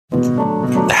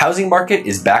The housing market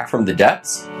is back from the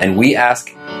depths, and we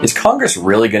ask, is Congress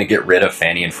really going to get rid of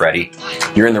Fannie and Freddie?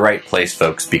 You're in the right place,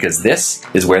 folks, because this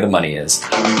is where the money is.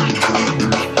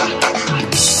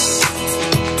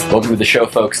 Welcome to the show,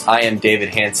 folks. I am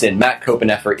David Hanson. Matt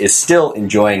Kopeneffer is still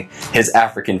enjoying his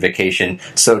African vacation.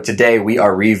 So today we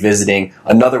are revisiting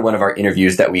another one of our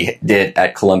interviews that we did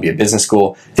at Columbia Business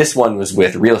School. This one was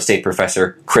with real estate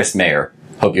professor Chris Mayer.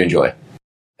 Hope you enjoy.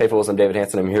 Hey, folks, I'm David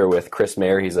Hanson. I'm here with Chris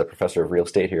Mayer. He's a professor of real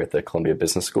estate here at the Columbia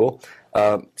Business School.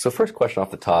 So first question off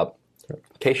the top,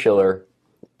 Case-Shiller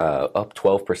up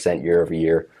 12% year over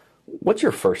year. What's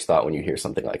your first thought when you hear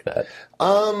something like that?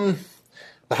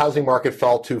 The housing market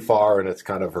fell too far, and it's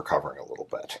kind of recovering a little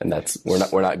bit. And that's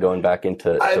we're not going back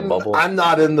into the bubble. I'm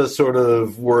not in the sort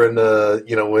of we're in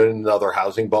another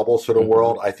housing bubble sort of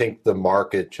world. I think the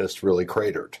market just really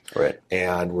cratered, right?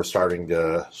 And we're starting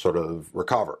to sort of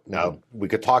recover. Now we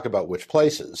could talk about which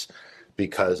places,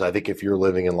 because I think if you're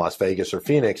living in Las Vegas or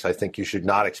Phoenix, I think you should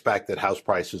not expect that house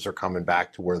prices are coming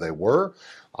back to where they were.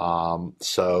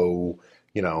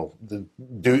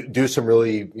 Do some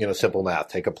really, simple math.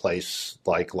 Take a place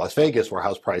like Las Vegas where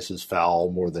house prices fell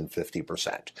more than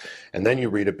 50%. And then you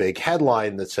read a big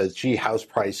headline that says, gee, house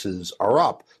prices are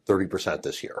up 30%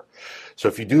 this year. So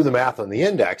if you do the math on the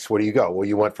index, where do you go? Well,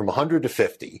 you went from 100 to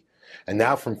 50, and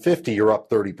now from 50, you're up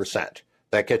 30%.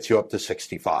 That gets you up to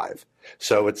 65.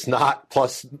 So it's not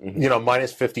plus,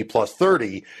 minus 50 plus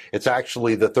 30. It's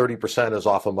actually the 30% is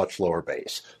off a much lower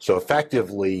base. So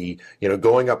effectively,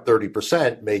 going up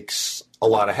 30% makes a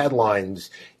lot of headlines.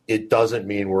 It doesn't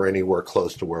mean we're anywhere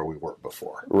close to where we were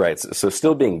before. Right. So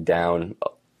still being down,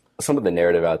 some of the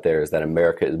narrative out there is that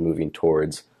America is moving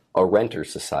towards a renter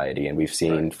society. And we've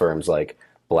seen firms like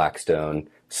Blackstone,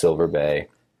 Silver Bay,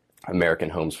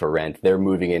 American Homes for Rent, they're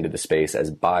moving into the space as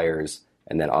buyers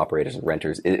and then operators and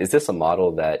renters. Is this a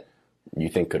model that you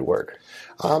think could work?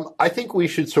 I think we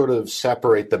should sort of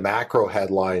separate the macro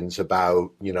headlines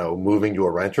about, moving to a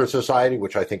renter society,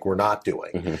 which I think we're not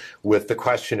doing, with the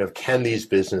question of can these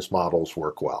business models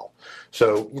work well?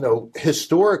 So,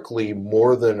 historically,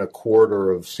 more than a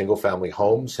quarter of single-family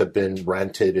homes have been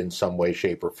rented in some way,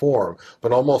 shape, or form,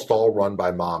 but almost all run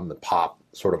by mom and pop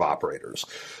sort of operators.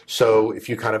 So if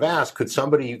you kind of ask, could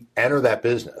somebody enter that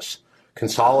business,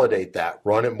 consolidate that,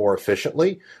 run it more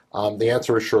efficiently? The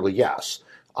answer is surely yes.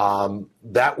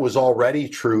 That was already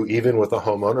true even with a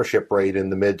home ownership rate in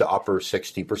the mid to upper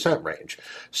 60% range.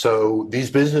 So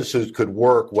these businesses could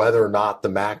work whether or not the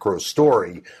macro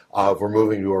story of we're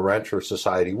moving to a renter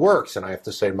society works. And I have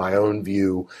to say my own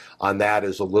view on that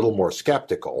is a little more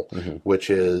skeptical, which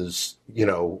is,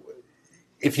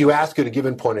 if you ask at a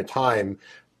given point in time,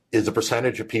 is the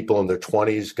percentage of people in their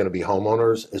 20s going to be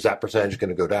homeowners? Is that percentage going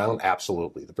to go down?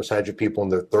 Absolutely. The percentage of people in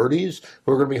their 30s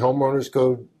who are going to be homeowners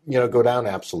go down?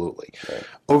 Absolutely. Right.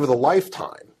 Over the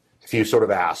lifetime, if you sort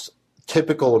of ask,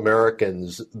 typical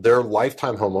Americans, their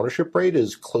lifetime homeownership rate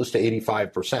is close to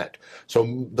 85%.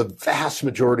 So the vast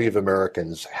majority of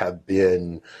Americans have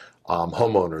been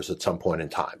homeowners at some point in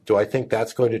time. Do I think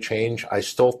that's going to change? I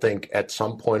still think at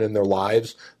some point in their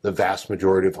lives, the vast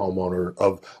majority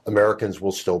of Americans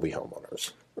will still be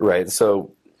homeowners. Right.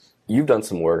 So you've done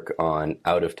some work on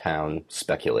out-of-town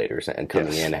speculators and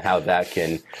coming in and how that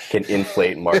can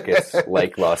inflate markets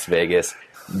like Las Vegas.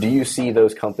 Do you see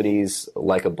those companies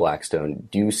like a Blackstone?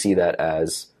 Do you see that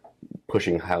as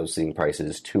pushing housing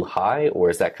prices too high, or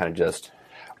is that kind of just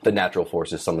the natural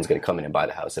force is someone's going to come in and buy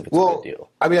the house if it's a good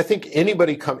deal? I mean, I think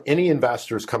any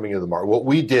investors coming into the market, what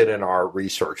we did in our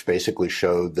research basically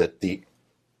showed that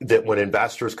when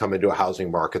investors come into a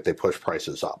housing market, they push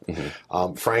prices up.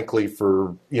 Frankly,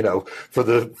 for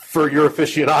your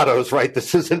aficionados, right,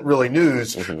 this isn't really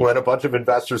news. When a bunch of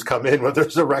investors come in, when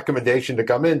there's a recommendation to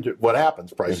come in, what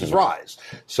happens? Prices rise.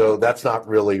 So that's not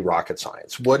really rocket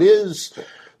science. What is,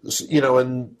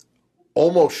 and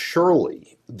almost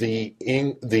surely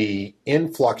the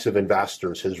influx of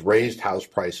investors has raised house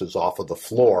prices off of the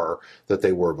floor that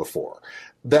they were before.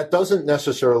 That doesn't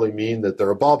necessarily mean that they're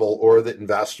a bubble or that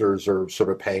investors are sort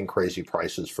of paying crazy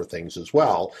prices for things as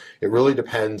well. It really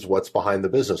depends what's behind the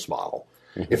business model.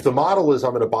 If the model is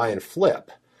I'm going to buy and flip,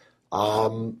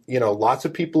 lots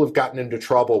of people have gotten into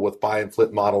trouble with buy and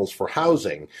flip models for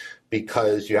housing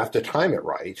because you have to time it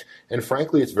right. And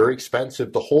frankly, it's very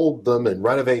expensive to hold them and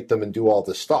renovate them and do all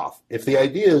this stuff. If the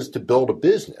idea is to build a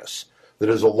business that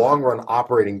is a long-run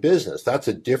operating business, that's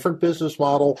a different business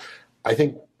model. I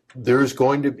think there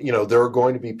are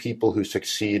going to be people who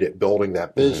succeed at building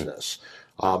that business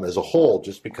as a whole,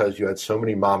 just because you had so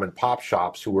many mom and pop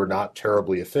shops who were not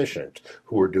terribly efficient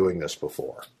who were doing this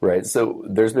before. Right. So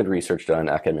there's been research done,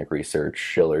 academic research.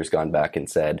 Shiller's gone back and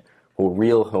said, well,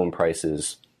 real home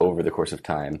prices over the course of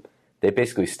time, they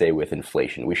basically stay with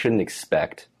inflation. We shouldn't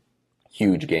expect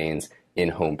huge gains in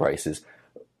home prices.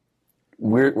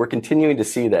 We're continuing to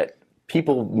see that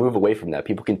people move away from that.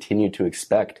 People continue to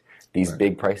expect these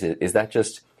big prices.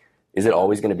 Is it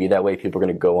always going to be that way? People are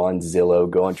going to go on Zillow,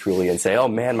 go on Trulia and say, oh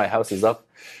man, my house is up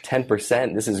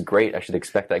 10%. This is great. I should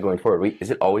expect that going forward. Is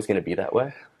it always going to be that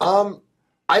way?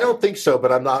 I don't think so,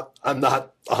 but I'm not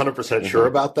 100% sure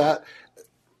about that.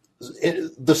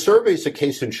 The surveys that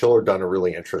Case and Shiller done are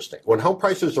really interesting. When home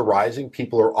prices are rising,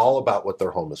 people are all about what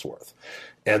their home is worth.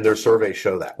 And their surveys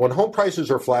show that. When home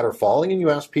prices are flat or falling and you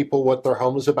ask people what their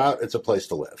home is about, it's a place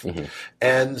to live.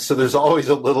 And so there's always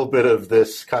a little bit of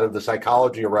this kind of the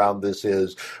psychology around this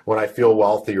is when I feel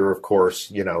wealthier, of course,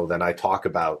 then I talk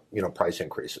about, price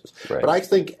increases. Right. But I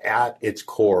think at its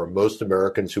core, most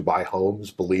Americans who buy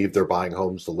homes believe they're buying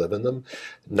homes to live in them.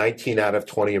 19 out of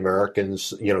 20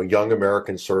 Americans, young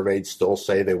Americans surveyed still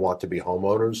say they want to be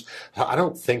homeowners. I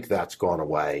don't think that's gone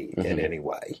away in any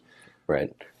way.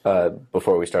 Right.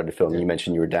 Before we started filming, you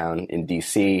mentioned you were down in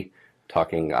D.C.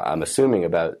 talking, I'm assuming,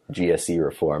 about GSE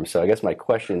reform. So I guess my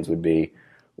questions would be,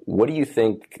 what do you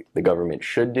think the government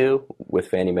should do with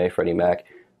Fannie Mae, Freddie Mac,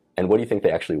 and what do you think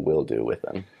they actually will do with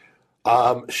them?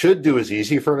 Should do is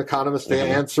easy for an economist to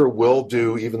answer. Will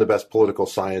do, even the best political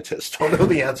scientists don't know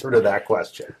the answer to that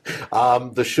question.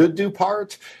 The should do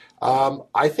part,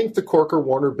 I think the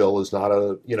Corker-Warner bill is not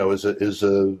is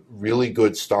a really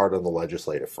good start on the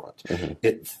legislative front.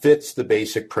 It fits the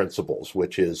basic principles,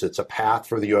 which is it's a path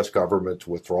for the U.S. government to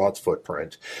withdraw its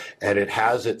footprint, and it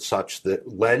has it such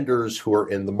that lenders who are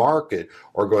in the market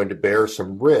are going to bear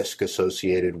some risk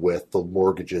associated with the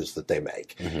mortgages that they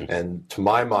make. And to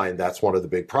my mind, that's one of the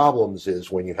big problems is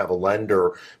when you have a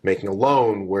lender making a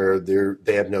loan where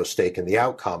they have no stake in the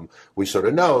outcome. We sort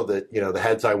of know that, the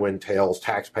heads I win, tails,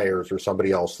 taxpayers, or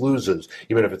somebody else loses,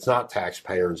 even if it's not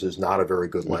taxpayers, is not a very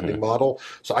good lending model.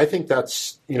 So I think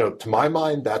that's, to my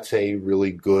mind, that's a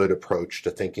really good approach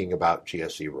to thinking about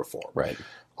GSE reform. Right.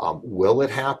 Will it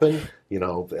happen?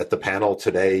 At the panel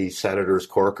today, Senators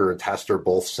Corker and Tester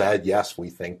both said, yes, we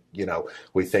think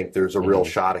there's a real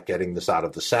shot at getting this out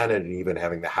of the Senate and even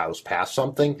having the House pass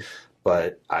something.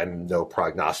 But I'm no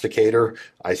prognosticator.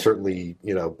 I certainly,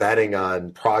 betting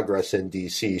on progress in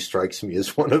D.C. strikes me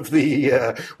as one of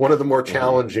the more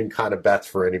challenging kind of bets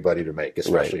for anybody to make,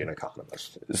 especially an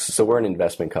economist. So we're an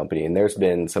investment company, and there's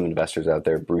been some investors out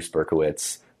there, Bruce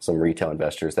Berkowitz, some retail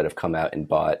investors that have come out and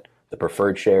bought the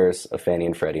preferred shares of Fannie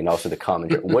and Freddie and also the common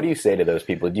share. What do you say to those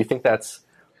people? Do you think that's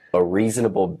a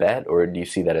reasonable bet, or do you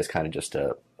see that as kind of just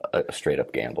a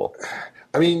straight-up gamble?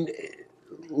 I mean,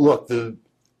 look, the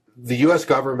U.S.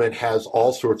 government has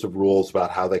all sorts of rules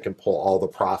about how they can pull all the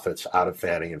profits out of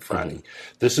Fannie and Freddie.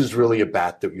 This is really a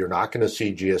bet that you're not going to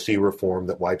see GSE reform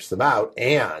that wipes them out,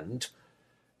 and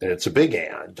it's a big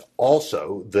and,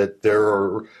 also that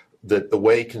that the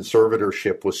way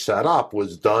conservatorship was set up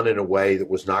was done in a way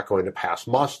that was not going to pass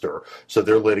muster. So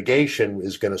their litigation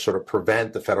is going to sort of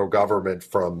prevent the federal government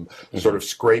from sort of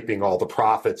scraping all the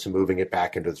profits and moving it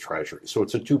back into the Treasury. So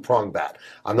it's a two-pronged bet.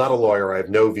 I'm not a lawyer. I have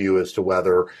no view as to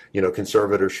whether,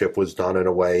 conservatorship was done in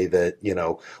a way that,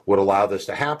 would allow this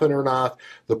to happen or not.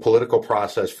 The political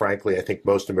process, frankly, I think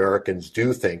most Americans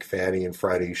do think Fannie and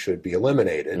Freddie should be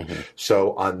eliminated.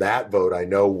 So on that vote, I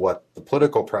know what the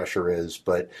political pressure is,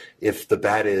 but if the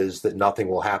bet is that nothing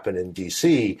will happen in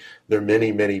D.C., there are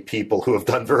many, many people who have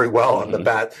done very well on the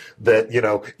bet that,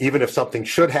 even if something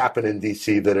should happen in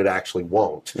D.C., that it actually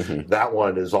won't. That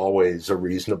one is always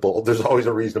there's always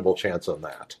a reasonable chance on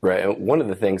that. Right. And one of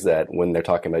the things that when they're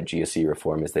talking about GSE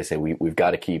reform is they say we've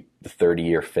got to keep the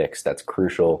 30-year fix. That's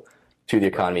crucial to the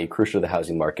economy, crucial to the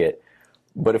housing market.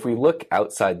 But if we look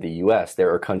outside the U.S.,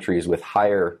 there are countries with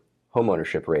higher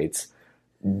homeownership rates.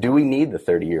 Do we need the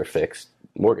 30-year fixed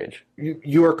mortgage?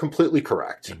 You are completely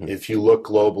correct. If you look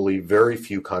globally, very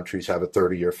few countries have a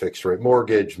 30-year fixed rate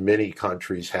mortgage. Many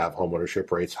countries have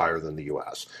homeownership rates higher than the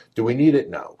U.S. Do we need it?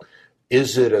 No.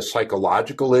 Is it a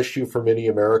psychological issue for many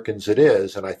Americans? It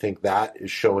is, and I think that is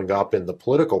showing up in the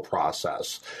political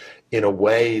process in a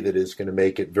way that is going to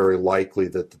make it very likely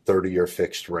that the 30-year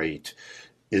fixed rate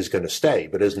is going to stay.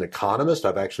 But as an economist,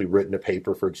 I've actually written a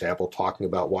paper, for example, talking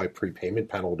about why prepayment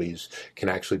penalties can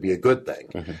actually be a good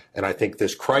thing. And I think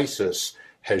this crisis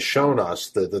has shown us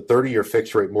that the 30-year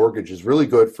fixed rate mortgage is really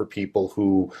good for people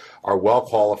who are well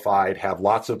qualified, have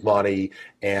lots of money,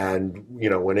 and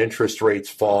when interest rates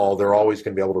fall, they're always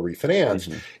going to be able to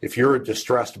refinance. If you're a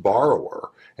distressed borrower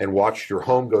and watched your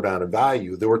home go down in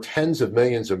value, there were tens of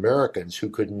millions of Americans who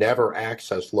could never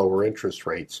access lower interest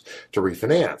rates to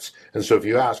refinance. And so if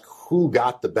you ask who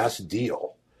got the best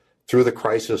deal through the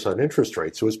crisis on interest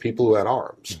rates, it was people who had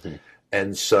ARMs.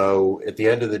 And so at the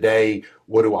end of the day,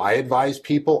 what do I advise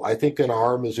people? I think an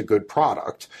ARM is a good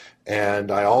product.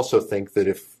 And I also think that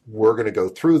if we're going to go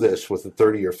through this with a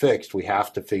 30-year fixed, we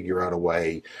have to figure out a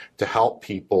way to help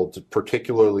people,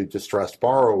 particularly distressed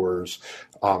borrowers,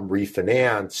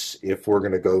 refinance if we're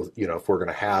going to go, if we're going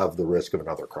to have the risk of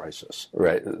another crisis.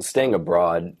 Right. Staying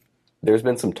abroad, there's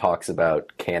been some talks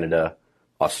about Canada,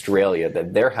 Australia,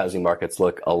 that their housing markets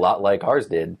look a lot like ours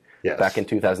did back in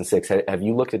 2006. Have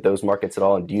you looked at those markets at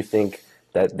all? And do you think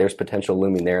that there's potential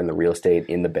looming there in the real estate,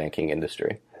 in the banking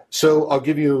industry? So I'll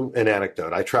give you an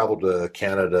anecdote. I traveled to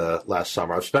Canada last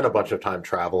summer. I've spent a bunch of time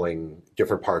traveling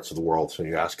different parts of the world. So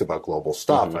when you ask about global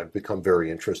stuff, I've become very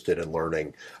interested in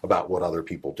learning about what other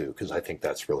people do, because I think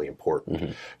that's really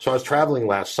important. So I was traveling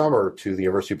last summer to the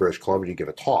University of British Columbia to give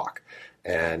a talk.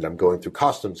 And I'm going through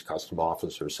customs. Custom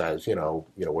officer says, what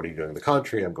are you doing in the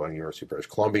country? I'm going to the University of British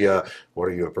Columbia. What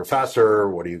are you, a professor?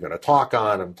 What are you going to talk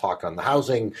on? I'm talking on the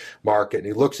housing market. And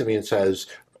he looks at me and says,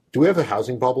 do we have a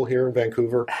housing bubble here in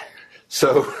Vancouver?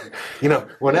 So,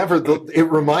 it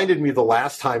reminded me the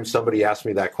last time somebody asked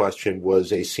me that question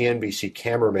was a CNBC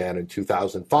cameraman in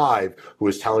 2005 who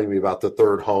was telling me about the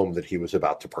third home that he was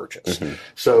about to purchase.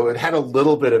 So it had a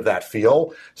little bit of that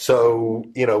feel. So,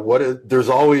 there's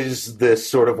always this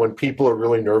sort of, when people are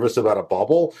really nervous about a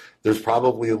bubble, there's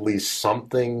probably at least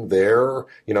something there,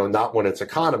 not when it's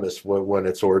economists, when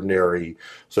it's ordinary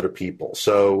sort of people.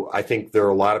 So I think there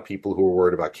are a lot of people who are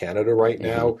worried about Canada right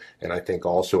now. And I think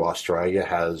also Australia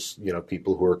has,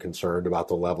 people who are concerned about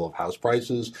the level of house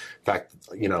prices. In fact,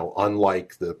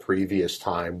 unlike the previous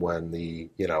time when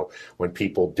when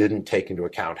people didn't take into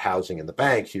account housing in the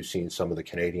banks, you've seen some of the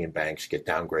Canadian banks get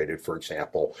downgraded, for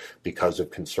example, because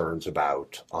of concerns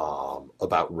about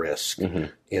risk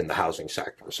in the housing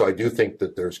sector. So I do think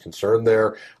that there's concern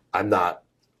there. I'm not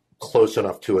close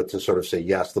enough to it to sort of say,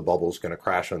 yes, the bubble is going to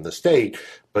crash on the state,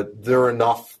 but there are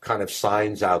enough kind of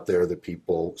signs out there that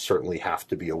people certainly have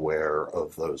to be aware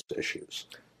of those issues.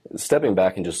 Stepping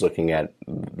back and just looking at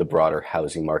the broader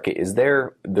housing market,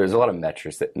 there's a lot of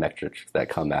metrics that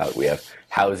come out. We have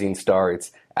housing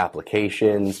starts,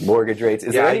 applications, mortgage rates.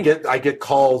 I get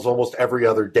calls almost every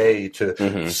other day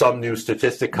to some new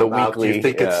statistic come out. Do you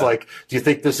think do you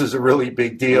think this is a really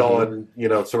big deal? And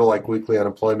sort of like weekly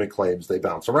unemployment claims, they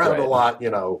bounce around a lot.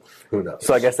 Who knows?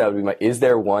 So I guess that would be is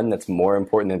there one that's more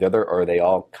important than the other, or are they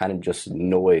all kind of just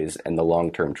noise and the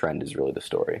long-term trend is really the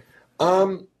story?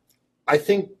 I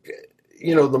think,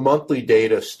 the monthly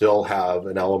data still have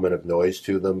an element of noise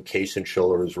to them. Case and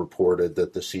Shiller has reported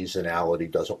that the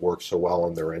seasonality doesn't work so well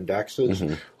in their indexes.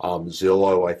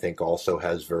 Zillow, I think, also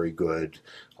has very good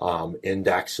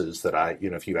indexes that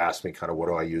if you ask me kind of what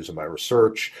do I use in my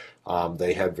research,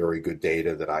 they have very good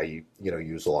data that I,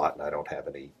 use a lot, and I don't have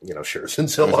any, shares in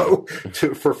Zillow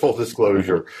for full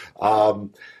disclosure.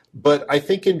 But I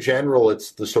think in general,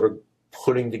 it's the sort of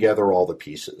putting together all the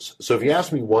pieces. So if you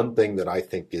ask me one thing that I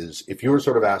think is, if you were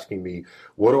sort of asking me,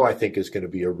 what do I think is going to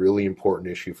be a really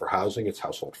important issue for housing, it's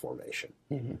household formation.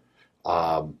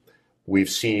 We've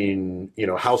seen,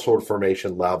 household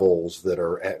formation levels that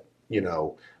are at,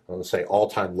 I want to say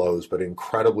all-time lows, but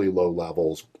incredibly low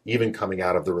levels. Even coming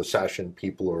out of the recession,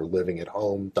 people are living at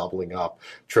home, doubling up,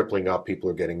 tripling up. People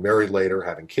are getting married later,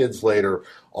 having kids later,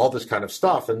 all this kind of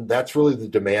stuff. And that's really the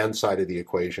demand side of the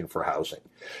equation for housing.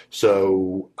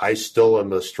 So I still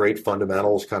am a straight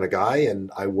fundamentals kind of guy,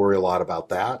 and I worry a lot about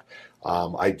that.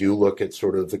 I do look at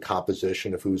sort of the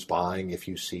composition of who's buying. If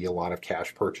you see a lot of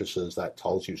cash purchases, that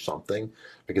tells you something,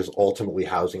 because ultimately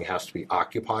housing has to be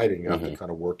occupied, and you have to kind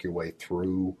of work your way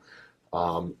through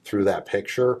that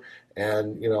picture.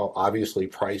 And, obviously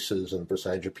prices and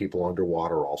percentage of people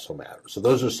underwater also matter. So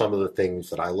those are some of the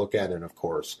things that I look at. And of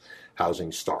course,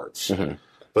 housing starts.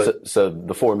 But so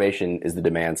the formation is the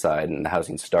demand side, and the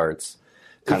housing starts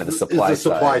kind of the supply side. The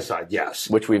supply side, yes.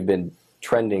 Which we've been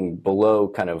trending below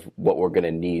kind of what we're going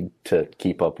to need to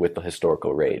keep up with the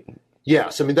historical rate.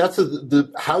 Yes, I mean, that's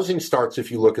the housing starts.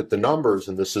 If you look at the numbers,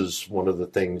 and this is one of the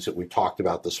things that we talked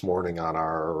about this morning on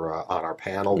our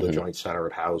panel, the Joint Center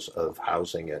of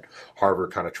Housing at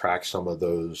Harvard kind of tracks some of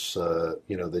those,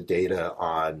 the data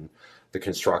on the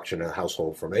construction and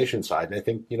household formation side. And I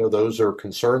think, those are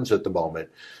concerns at the moment,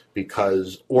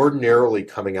 because ordinarily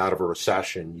coming out of a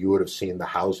recession, you would have seen the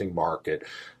housing market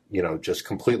just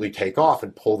completely take off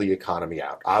and pull the economy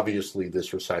out. Obviously,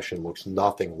 this recession looks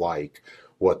nothing like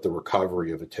what the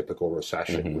recovery of a typical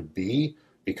recession would be.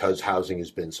 because housing has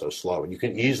been so slow. And you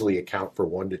can easily account for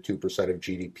 1 to 2% of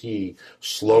GDP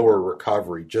slower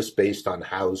recovery just based on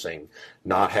housing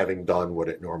not having done what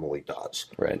it normally does.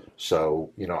 Right.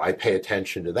 So, I pay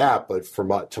attention to that, but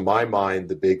to my mind,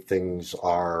 the big things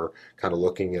are kind of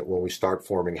looking at when we start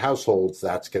forming households,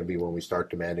 that's going to be when we start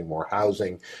demanding more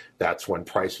housing. That's when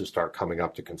prices start coming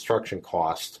up to construction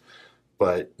costs.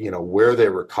 But, where they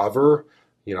recover,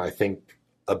 I think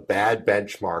a bad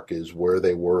benchmark is where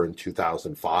they were in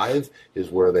 2005 is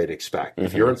where they'd expect.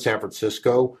 If you're in San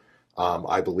Francisco,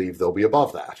 I believe they'll be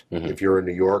above that. If you're in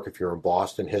New York, if you're in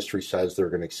Boston, history says they're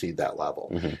going to exceed that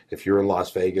level. If you're in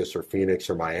Las Vegas or Phoenix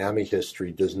or Miami,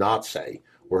 history does not say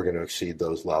we're going to exceed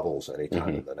those levels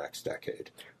anytime in the next decade.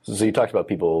 So you talked about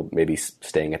people maybe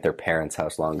staying at their parents'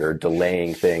 house longer,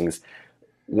 delaying things.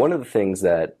 One of the things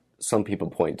that some people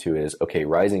point to is, okay,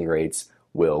 rising rates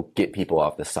will get people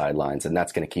off the sidelines, and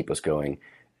that's going to keep us going.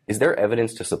 Is there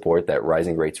evidence to support that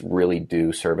rising rates really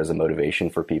do serve as a motivation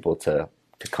for people to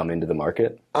come into the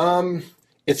market?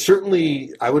 It's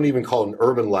certainly, I wouldn't even call it an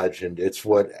urban legend. It's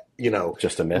what,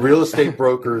 just a myth. Real estate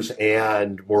brokers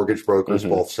and mortgage brokers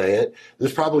both say it.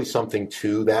 There's probably something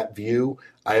to that view.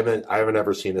 I haven't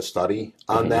ever seen a study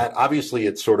on that. Obviously,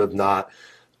 it's sort of not,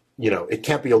 it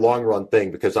can't be a long run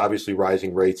thing because obviously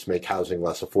rising rates make housing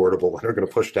less affordable and are going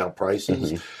to push down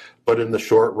prices. But in the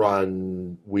short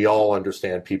run, we all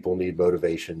understand people need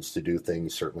motivations to do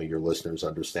things. Certainly your listeners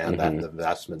understand that in the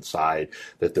investment side,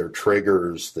 that there are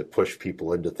triggers that push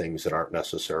people into things that aren't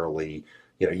necessarily,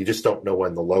 you just don't know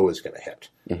when the low is going to hit.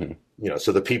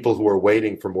 So the people who are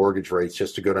waiting for mortgage rates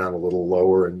just to go down a little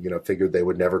lower and, figured they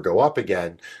would never go up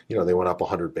again, they went up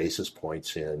 100 basis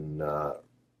points in a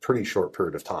pretty short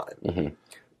period of time.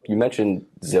 You mentioned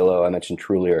Zillow, I mentioned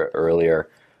Trulia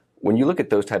earlier. When you look at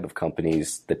those type of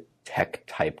companies, the tech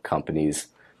type companies,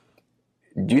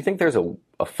 do you think there's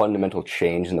a fundamental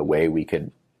change in the way we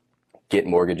could get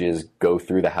mortgages, go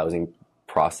through the housing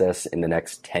process in the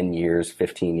next 10 years,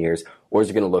 15 years, or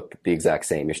is it going to look the exact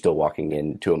same? You're still walking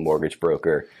into a mortgage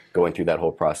broker, going through that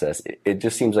whole process. It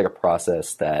just seems like a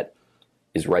process that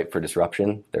is ripe for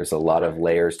disruption. There's a lot of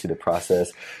layers to the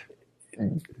process.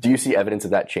 Do you see evidence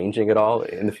of that changing at all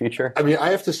in the future? I mean,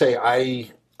 I have to say, I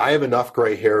have enough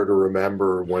gray hair to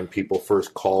remember when people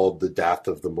first called the death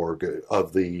of the mortgage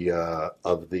of the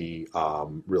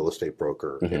real estate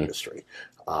broker industry,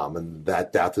 and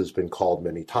that death has been called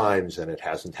many times, and it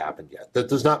hasn't happened yet. That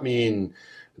does not mean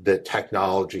that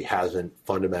technology hasn't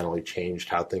fundamentally changed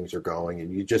how things are going,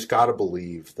 and you just got to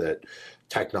believe that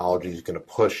technology is going to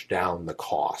push down the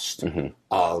cost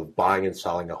of buying and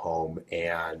selling a home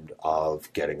and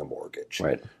of getting a mortgage.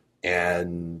 Right.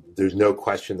 And there's no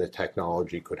question that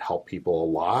technology could help people a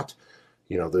lot.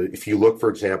 If you look, for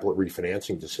example, at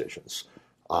refinancing decisions,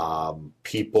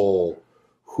 people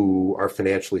who are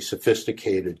financially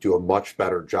sophisticated do a much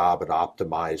better job at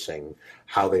optimizing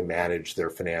how they manage their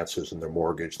finances and their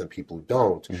mortgage than people who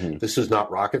don't. This is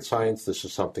not rocket science. This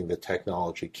is something that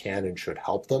technology can and should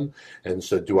help them. And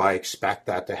so do I expect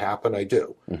that to happen? I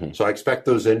do. So I expect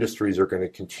those industries are going to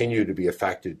continue to be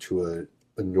affected to an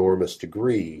enormous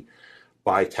degree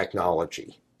by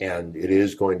technology. And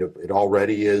it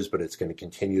already is, but it's going to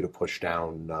continue to push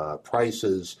down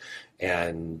prices.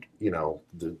 And,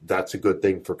 that's a good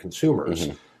thing for consumers.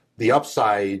 The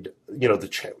upside,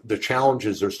 the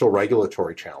challenges, there's still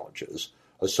regulatory challenges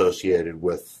associated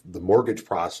with the mortgage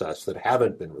process that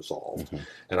haven't been resolved.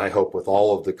 And I hope with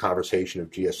all of the conversation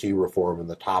of GSE reform in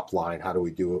the top line, how do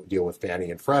we deal with Fannie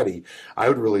and Freddie, I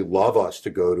would really love us to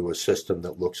go to a system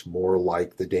that looks more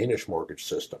like the Danish mortgage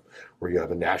system, where you have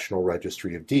a national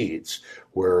registry of deeds,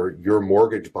 where your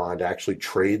mortgage bond actually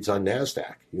trades on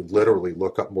NASDAQ. You literally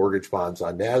look up mortgage bonds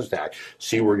on NASDAQ,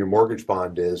 see where your mortgage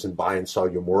bond is, and buy and sell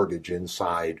your mortgage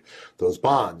inside those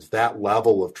bonds. That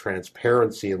level of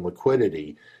transparency and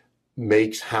liquidity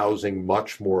makes housing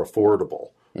much more affordable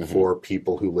for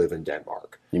people who live in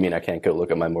Denmark. You mean I can't go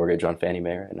look at my mortgage on Fannie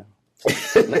Mae right now?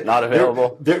 Not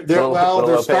available?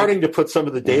 They're starting to put some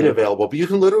of the data available, but you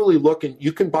can literally look and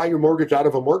you can buy your mortgage out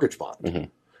of a mortgage bond.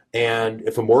 And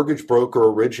if a mortgage broker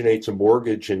originates a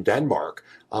mortgage in Denmark,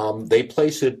 they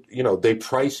price it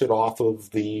off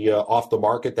the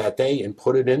market that day and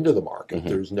put it into the market.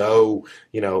 There's no,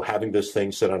 having this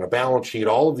thing sit on a balance sheet,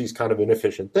 all of these kind of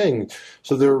inefficient things.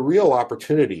 So there are real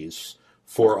opportunities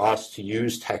for us to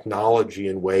use technology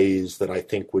in ways that I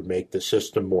think would make the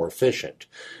system more efficient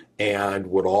and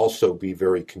would also be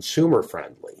very consumer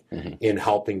friendly in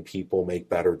helping people make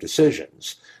better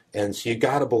decisions. And so you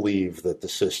got to believe that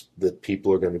that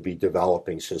people are going to be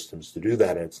developing systems to do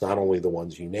that. And it's not only the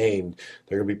ones you named,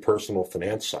 they're going to be personal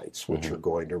finance sites, which are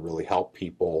going to really help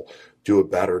people do a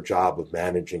better job of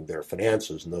managing their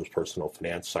finances. And those personal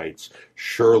finance sites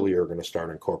surely are going to start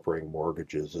incorporating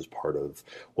mortgages as part of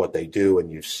what they do. And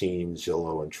you've seen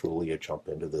Zillow and Trulia jump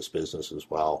into this business as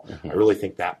well. I really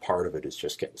think that part of it is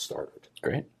just getting started.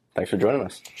 Great. Thanks for joining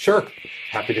us. Sure.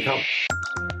 Happy to come.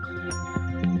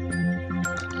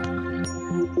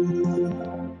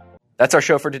 That's our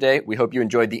show for today. We hope you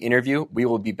enjoyed the interview. We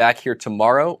will be back here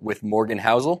tomorrow with Morgan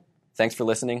Housel. Thanks for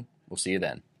listening. We'll see you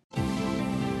then.